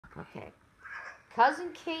Okay. Cousin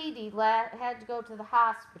Katie had to go to the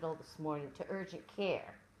hospital this morning to urgent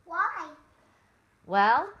care. Why?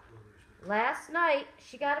 Well, last night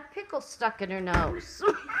she got a pickle stuck in her nose.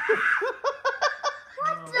 What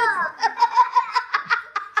the?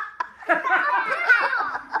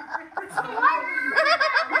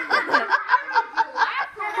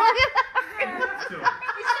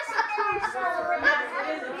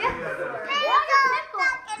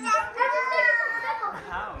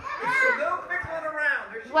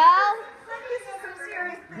 Well,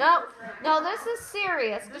 no, this is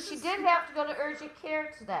serious, but she did have to go to urgent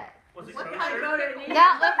care today. Was it No, kosher? it was,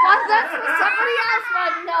 that's what somebody else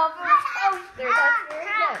wanted to know if it was kosher. That's very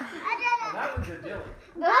good. That was a dilly.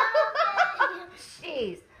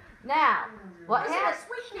 Jeez. Now, what Was it a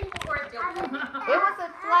happened? sweet pickle or a dill pickle? It was a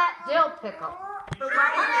flat dill pickle. But why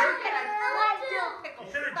did you get a flat dill pickle?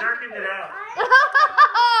 You should have darkened it out.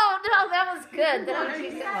 Oh, no, that was good. That was a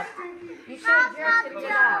good one. You should have jerked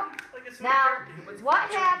it out. Like a sweet Now, turkey. what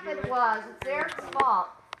happened was, it's Eric's fault,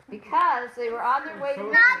 because they were on their way to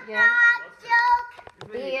Michigan, and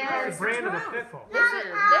That's the brand of the pickle.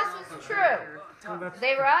 this is true.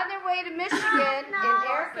 They were on their way to Michigan, and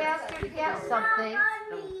Eric asked her to get something.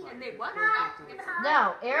 And they what?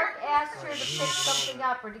 No, Eric asked her to pick something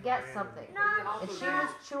up or to get something, and she was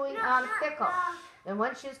chewing on a pickle. And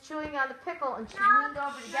when she was chewing on the pickle and she leaned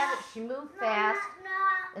over to get it, she moved fast,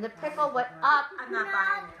 and the pickle went up I'm not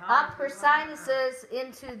buying it. up her sinuses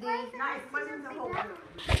into the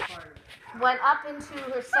went up into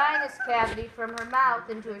her sinus cavity from her mouth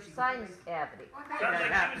into her sinus cavity. Sounds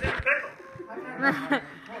like she was in a pickle.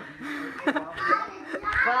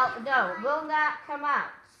 Well, no, it will not come out.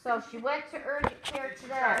 So she went to urgent care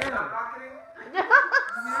today. Not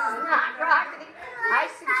rocketing. I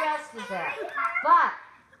suggested that. But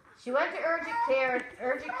she went to urgent care, and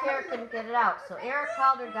urgent care couldn't get it out. So Eric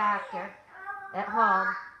called her doctor at home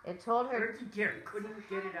and told her Urgent care couldn't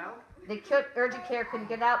get it out? urgent care couldn't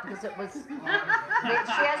get it out because it was. She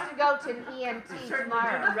has to go to an EMT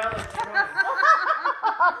tomorrow.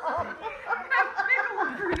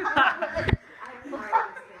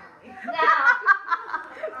 Now,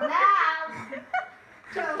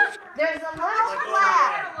 there's a little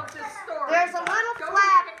flap. There's a little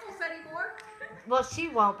flap. Well, she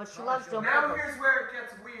won't, but she loves doing Now pickles. here's where it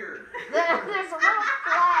gets weird. There's a little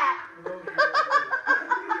flap.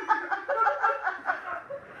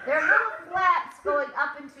 There are little flaps going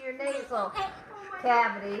up into your nasal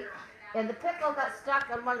cavity, and the pickle got stuck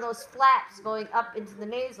on one of those flaps going up into the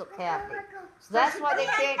nasal cavity. So that's why they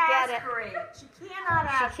can't get it. She cannot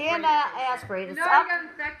aspirate. She cannot aspirate. It's No, up, I got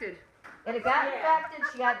infected. and it got infected.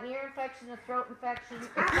 She got an ear infection, a throat infection, a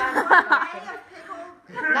sinus infection.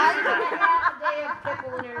 Not even a half a day of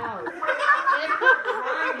pickle in her nose.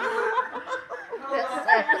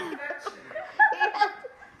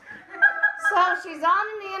 So she's on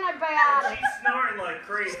an antibiotic. She's snoring like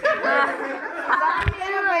crazy. She's on an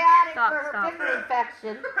antibiotic for her pickle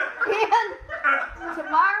infection. And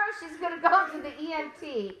tomorrow she's going to go to the ENT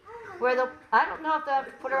where I don't know if they'll have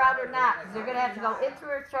to put her out or not, because they're going to have to go in through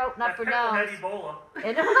her throat and up her Pickle had nose. Ebola.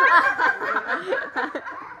 And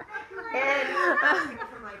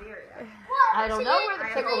I don't know where the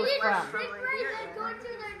pickle was from.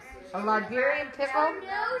 A Liberian pickle?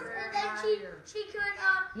 Nose, and then she could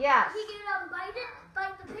Yes. he could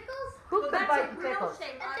bite the pickles. Who could bite the pickles?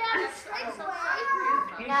 And then it's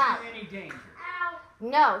like, Now, Any danger?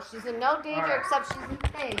 no, she's in no danger except she's in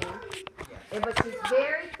pain. But she's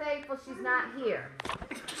very thankful she's not here.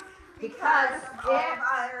 Because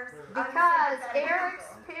Eric's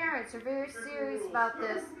parents are very serious about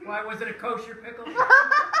this. Why, was it a kosher pickle? For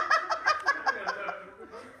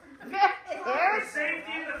Eric's the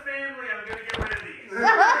safety of the family, I'm going to get rid of these.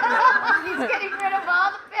 He's getting rid of all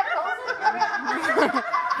the pickles.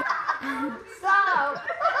 So,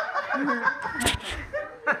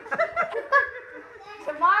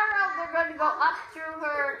 tomorrow they're going to go up through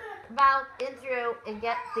her mouth, in through, and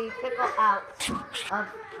get the pickle out of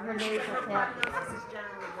her nasal cavity.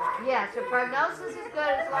 Yes, her prognosis is good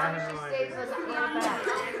as long as she stays on the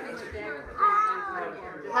antibiotics.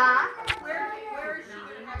 Huh?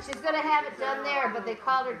 She's going to have it done there, but they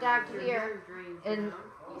called her doctor here, and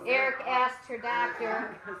Eric asked her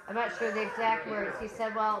doctor, I'm not sure the exact words, he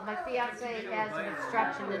said, well, my fiance has an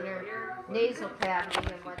obstruction in her nasal cavity,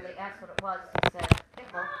 and when they asked what it was, he said,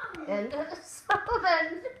 pickle. And so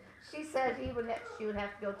then she said she would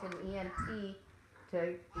have to go to an ENT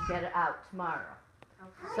to get it out tomorrow.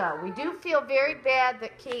 So we do feel very bad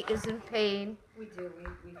that Kate is in pain. We do.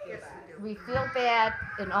 We feel bad. We feel bad,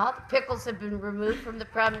 and all the pickles have been removed from the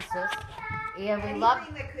premises. And we love.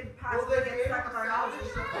 Anything that could possibly get stuck in our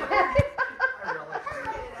noses.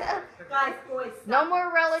 No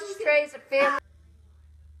more relish trays at family.